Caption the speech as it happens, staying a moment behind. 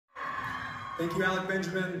Thank you, Alec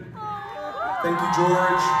Benjamin. Thank you,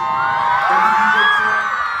 George. Thank you, Victor.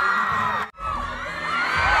 Thank you, Pam.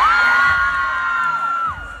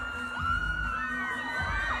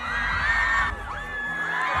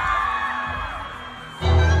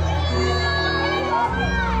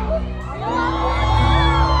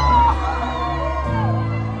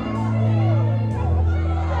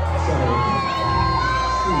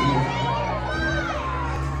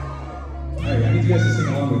 Alright, I need you guys to sing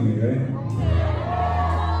along with me, right?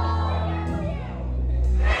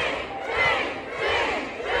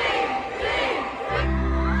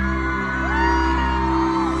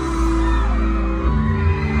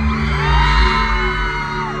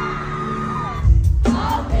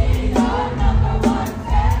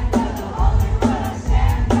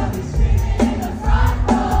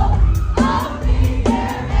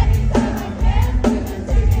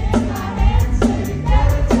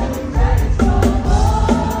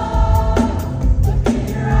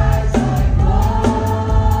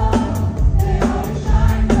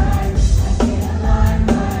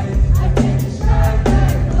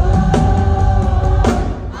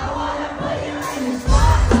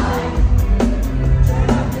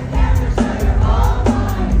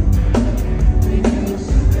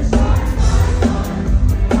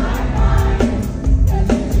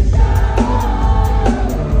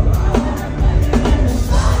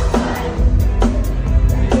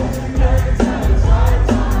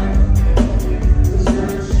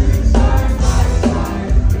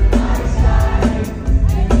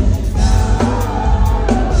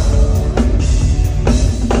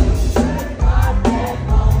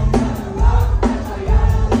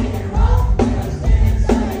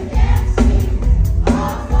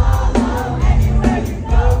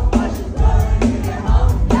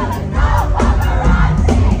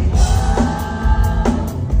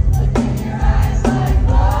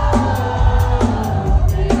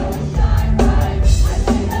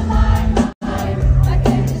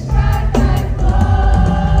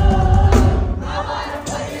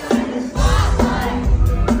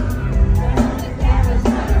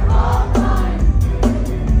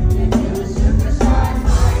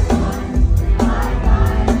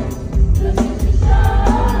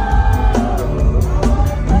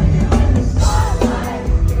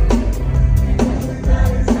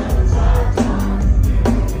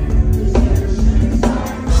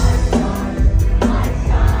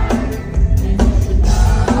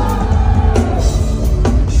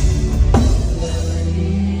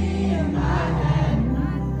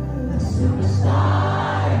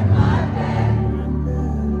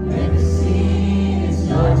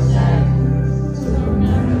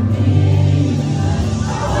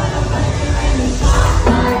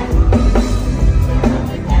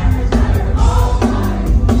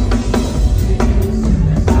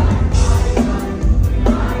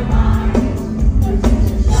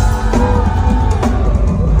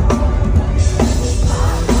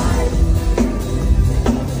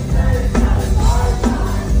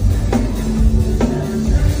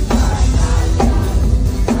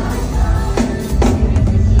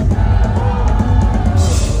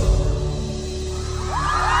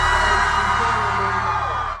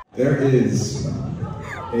 There is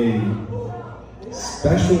a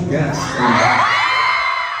special guest.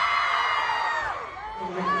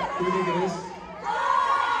 Who do you think it is?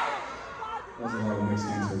 That was a lot of mixed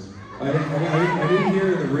answers. I didn't hear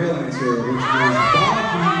the real answer, which was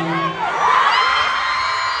Bobby.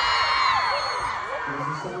 There's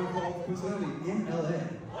a song called Coincidentally in LA.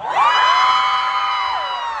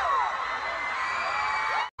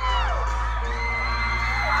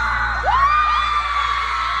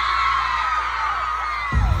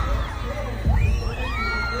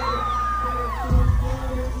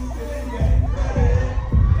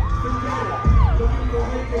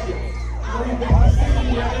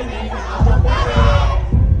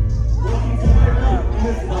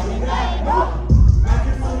 Go!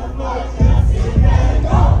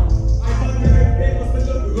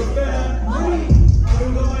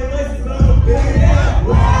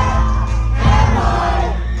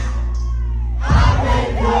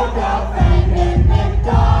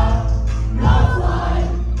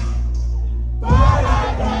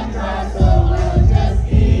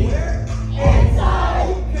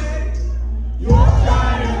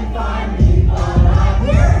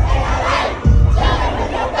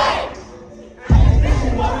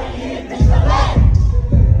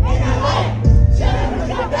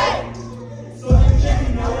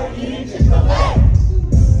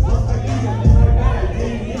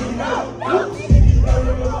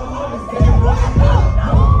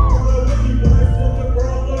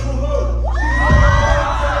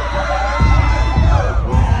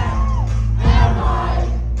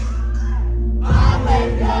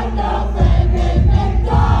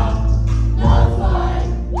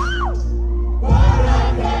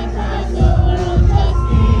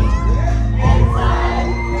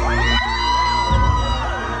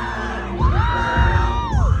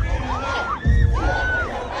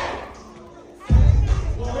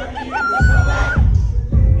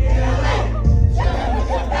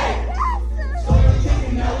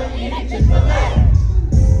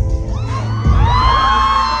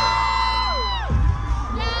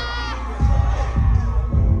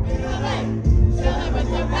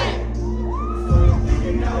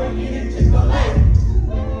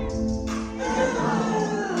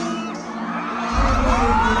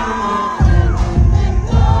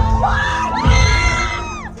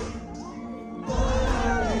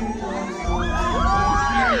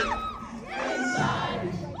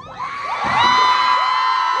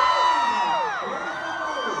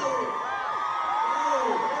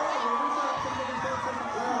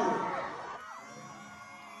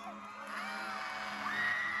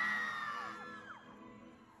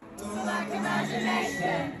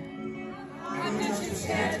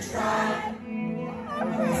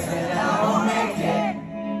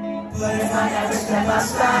 rest of my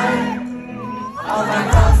spine. All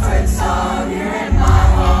my comfort's all here in my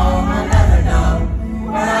home. I'll never know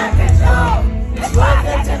where I can go. It's worth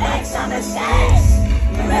it to make some mistakes.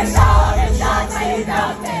 You miss all the shots that you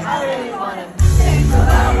don't take. I really wanna think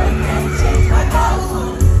about what can change my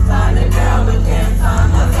clothes. Find a girl but can't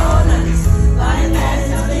find my phone. And it's lying there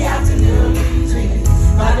till the afternoon. Dreaming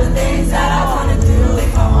about the things that I wanna do.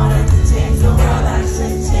 If I wanted to change the world, I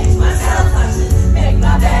should change myself. I should make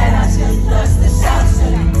my bed, I should flush the shelf.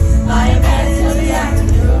 Should lie in bed till the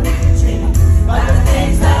afternoon. Dreaming about the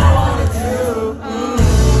things that I wanna do.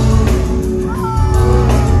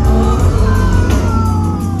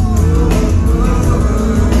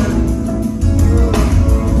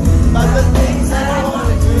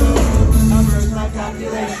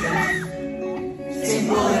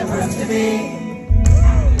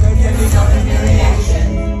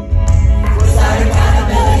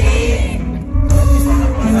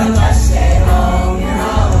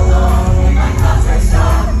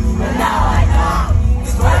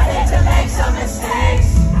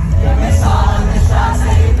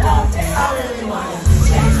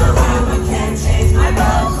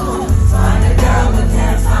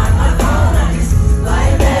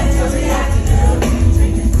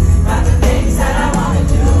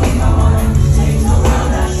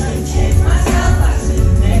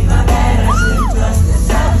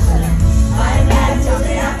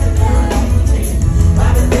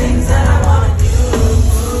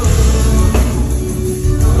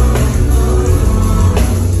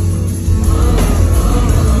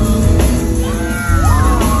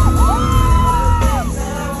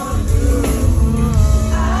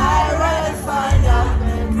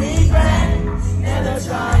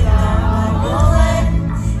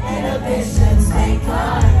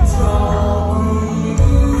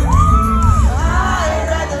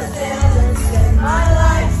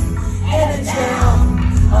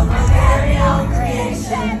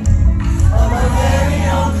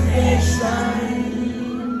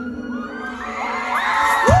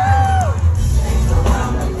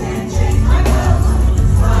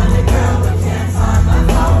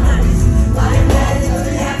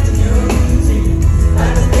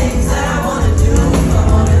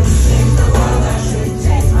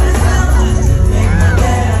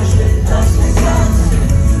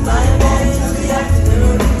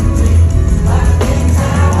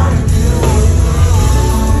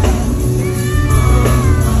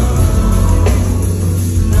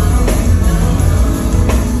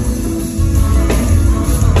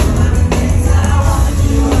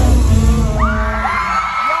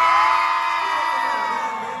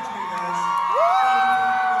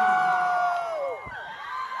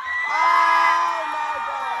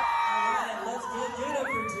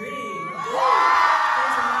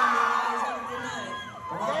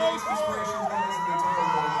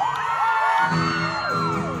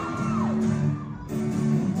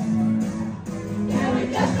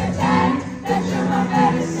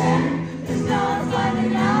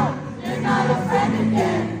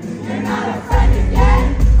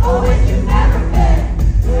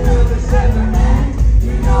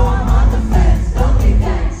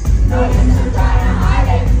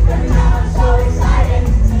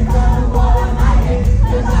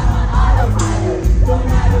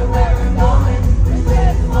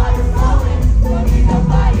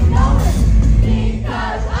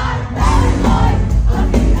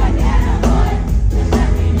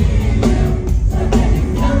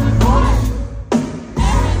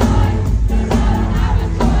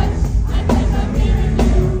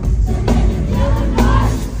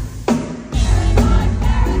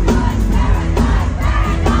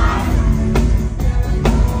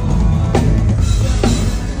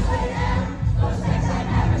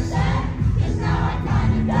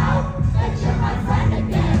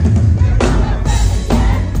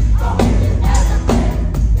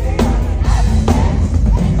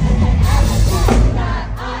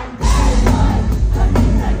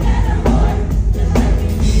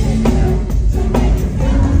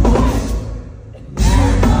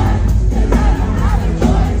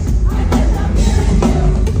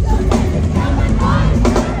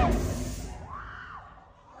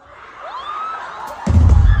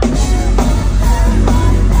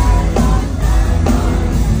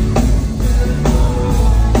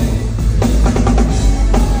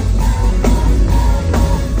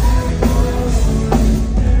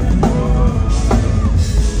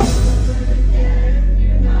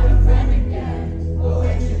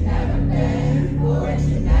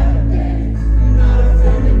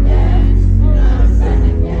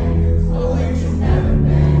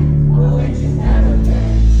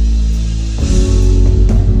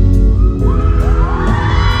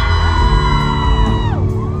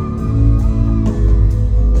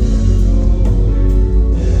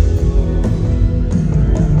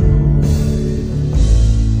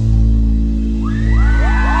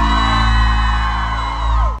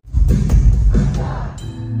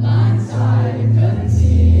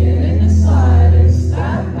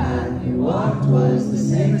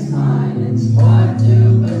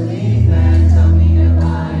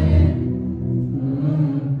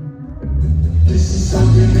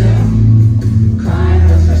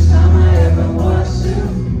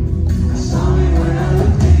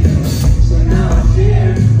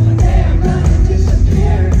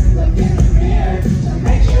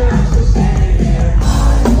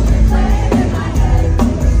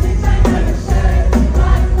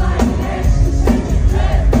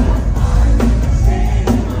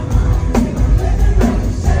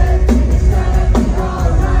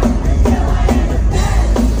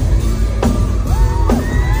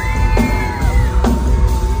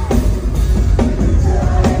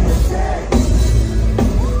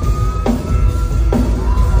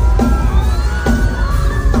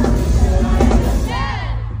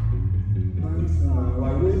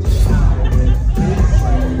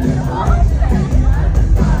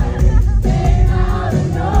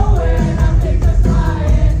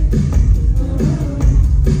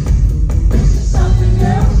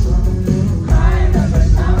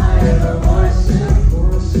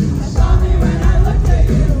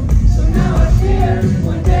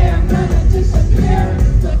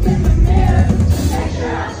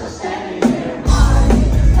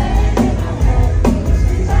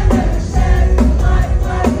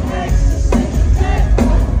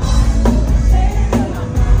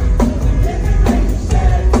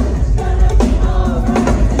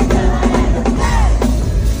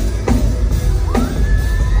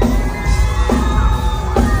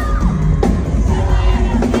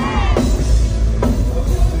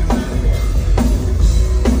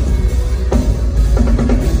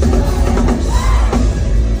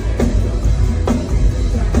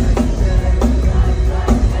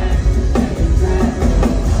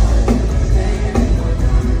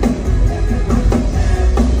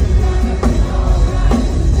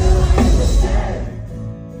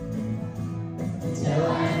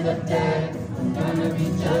 up dead, I'm gonna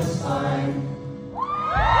be just fine.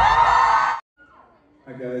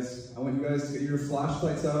 Hi guys, I want you guys to get your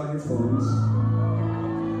flashlights out on your phones.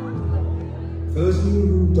 For those of you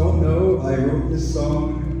who don't know, I wrote this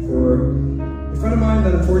song for a friend of mine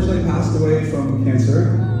that unfortunately passed away from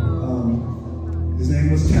cancer. His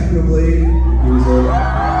name was Technoblade.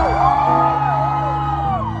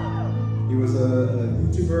 He was a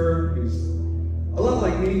YouTuber. He was a lot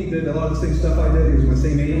like me. He did a lot of the same stuff I did. He was my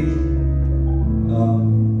same age.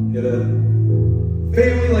 He had a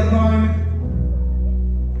family like mine.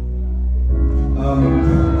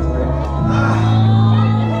 Sorry.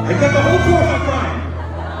 I got the whole course on crying.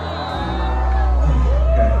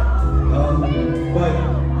 Okay. But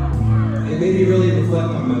it made me really reflect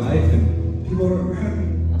on my life, and people were happy.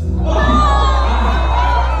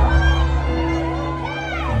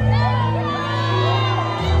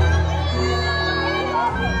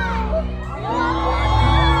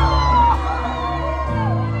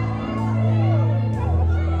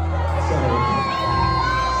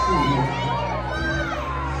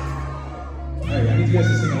 You guys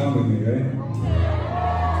to sing along with me, right?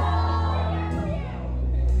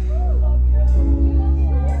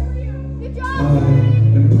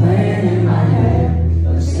 I've been playing in my head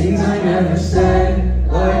those things I never said,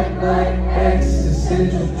 like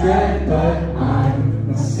existential dread, but I'm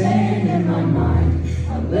not staying in my mind.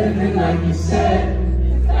 I'm living like you said.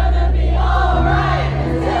 It's gonna be alright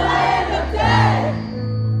until I end up dead.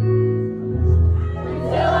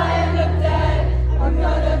 Until I end up dead, I'm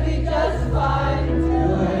gonna be just fine.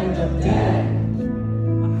 Until I end up dead.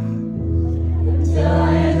 Until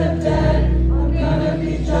I end up dead, I'm gonna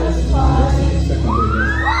be just fine.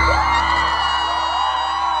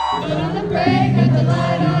 Put on the brake at the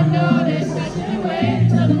light on notice. I shouldn't wait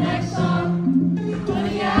until the next song.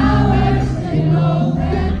 20 hours in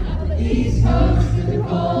open up the East Coast through the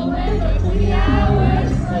cold winter. 20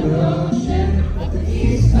 hours for the ocean up the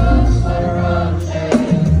East Coast for the road trip.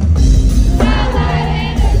 Now that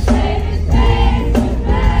interstate is paved with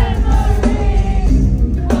memories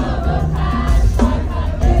of a past life I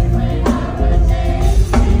lived when I was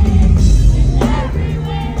 18. And every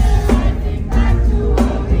winter I think back to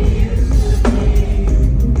what we used to be.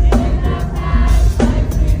 In that past life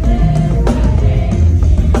we lived at 18.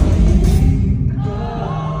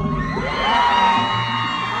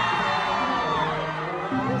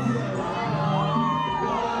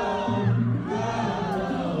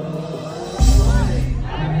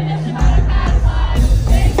 Reminisce about our past lives.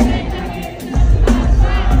 Same thing that we used to do last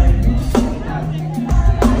time. Now thinking about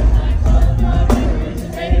our lifetime. So throw memories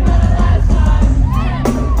and thinking about our last time. And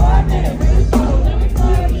for a minute we were slow, then we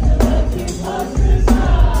flew just a little too close to the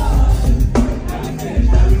sun. Now we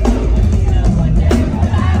finished how we flew, and we know one day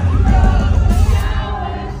we'll have to grow. 20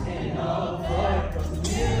 hours in old Ford, across the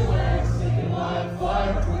Midwest, thinking what for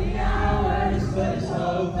 20 hours, but it's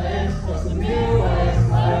hopeless. Across the Midwest,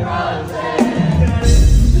 what a road trip.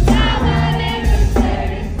 Now that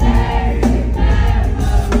interstate is paved with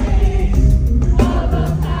memories of a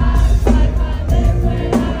past life I lived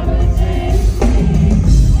when I was 18.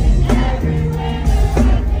 And every winter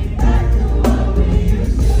I think back to what we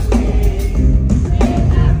used to be. In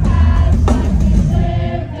that past life we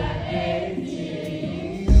lived at 18.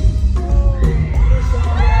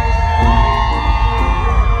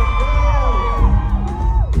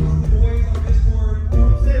 Boys on Discord,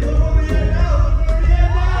 say, look where we at now, look where we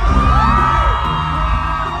at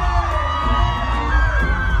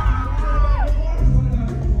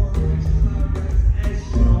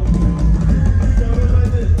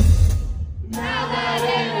Now that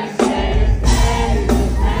interstate is paved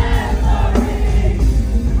with memories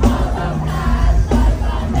of a past life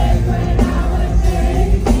I lived when I was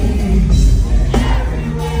 18. And every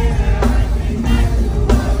winter I think back to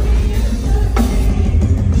what we used to be.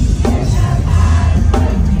 In that past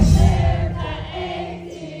life we lived at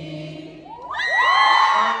 18.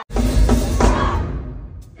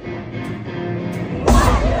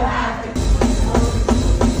 Why'd you have to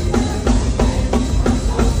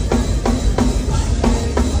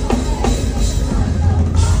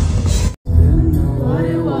Didn't know what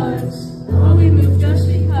it was. Thought we moved just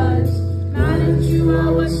because. Mad at you, I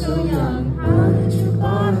was so young. How did you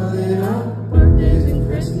bottle it up? Birthdays and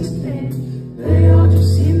Christmas came. They all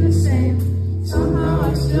just seem the same. Somehow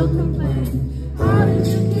I still complain. How did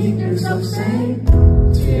you keep yourself sane?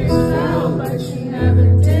 Tears fell, but you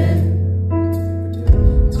never did.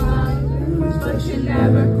 Time moves, but you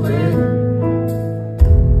never quit.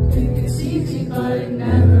 Think it's easy, but it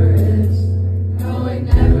never is. No, it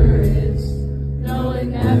never is. No, it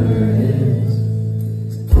never is.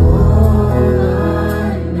 All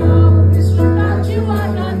I know is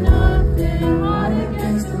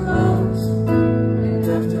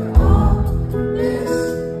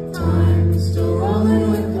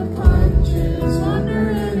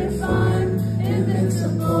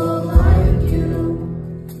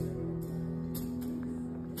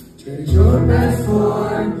Trade your bed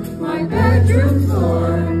for my bedroom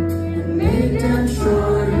floor and made damn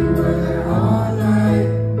sure you were there all night.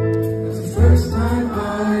 It was the first time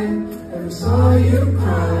I ever saw you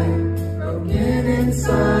cry, broken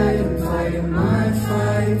inside and fighting my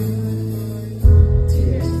fight.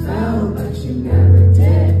 Tears fell but you never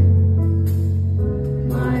did.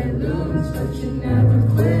 My lose but you never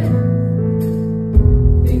quit.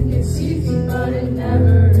 Think it's easy but it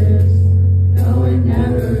never is. No, it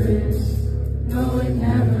never is. No, it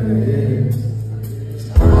never is.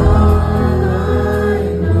 All I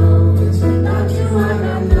know is without you I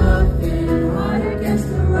got nothing. Hard against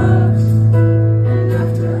the rocks. And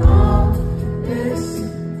after all this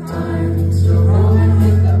time, still rolling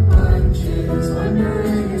with the punches,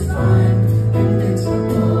 wondering if I'm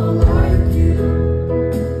invincible like you.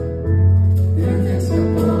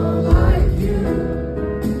 Invincible like you.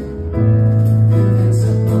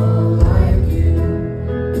 Invincible like you.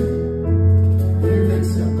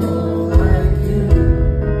 Invincible like you.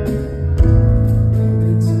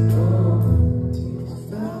 Invincible. Tears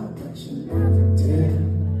fell but you never did.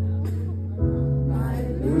 Might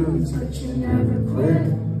lose but you never quit.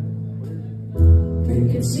 Think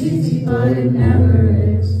it's easy but it never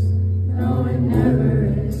is. No, it never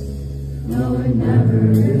is. No, it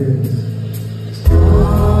never is.